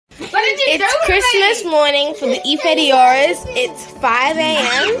It's Christmas morning for the Ifedioras. It's 5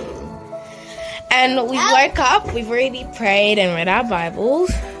 a.m. and we woke up. We've already prayed and read our Bibles.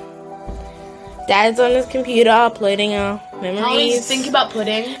 Dad's on his computer uploading our memories. Harmony's thinking about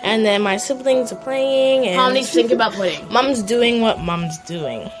pudding. And then my siblings are playing. And Harmony's thinking about pudding. Mum's doing what Mum's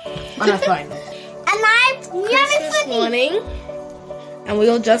doing. On her phone. And I'm Christmas morning. And we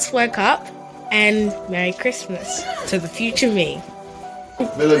all just woke up. And Merry Christmas to the future me.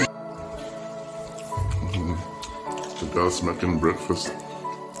 The girls making breakfast.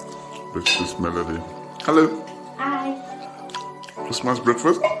 Breakfast melody. Hello. Hi. Christmas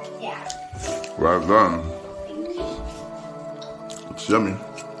breakfast? Yeah. Well done. It's yummy.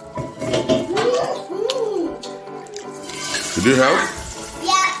 Did you help?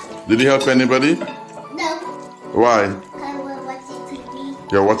 Yeah. Did you help anybody? No. Why? Because we're watching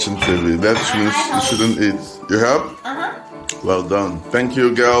TV. You're watching TV. That means you shouldn't eat. You help? Uh-huh. Well done. Thank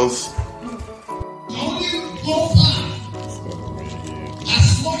you, girls.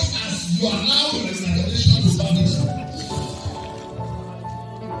 As much as you allow the restoration to vanish,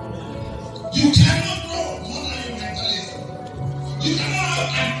 you cannot grow more than your mentality. You cannot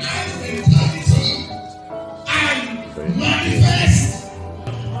have an eye mentality and manifest.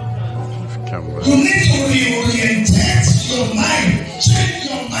 You need to reorientate your mind, change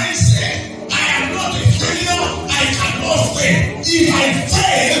your mindset. I am not a failure. I cannot fail. If I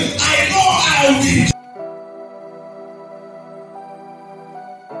fail, I know I will be.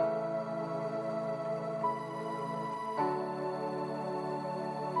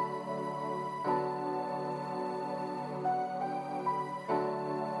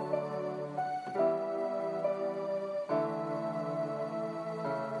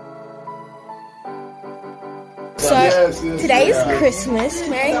 So today is Christmas,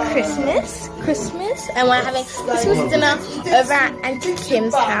 Merry Christmas, and we're having Christmas dinner over at Auntie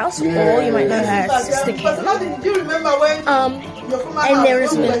Kim's house, or you might know her as Sister Kim. And there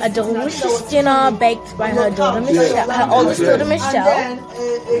has been a delicious dinner baked by her daughter Michelle, her oldest daughter Michelle, and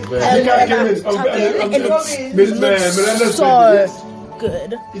it's so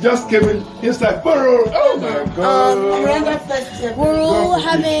good. He just came in. He's like, oh my God. We're all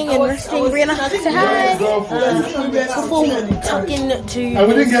having and resting. Brianna, say hi. Before we tuck into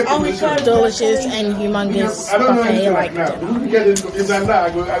delicious and humongous buffet like dinner.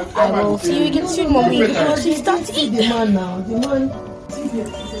 I will see you again soon when we actually start to eat.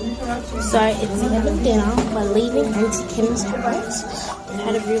 So it's the end of dinner. We're leaving Auntie Kim's house. We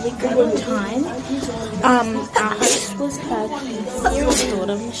had a really good time. Our host was her youngest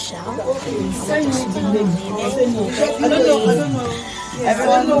daughter, Michelle.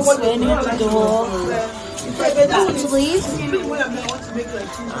 Everyone was waiting at the door to leave.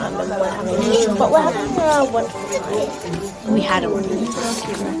 But we're having a wonderful time. We had a wonderful time.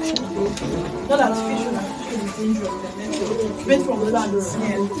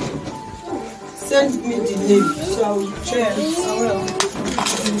 Send me the name, so I will share. I will.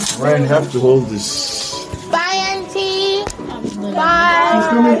 Ryan, you have to hold this. Bye, Auntie. Bye.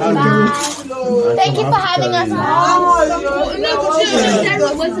 Bye. Thank you for having us.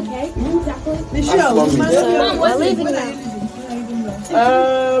 We're leaving now.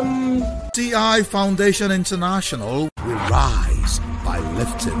 OCI Foundation International will rise by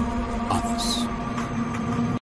lifting others.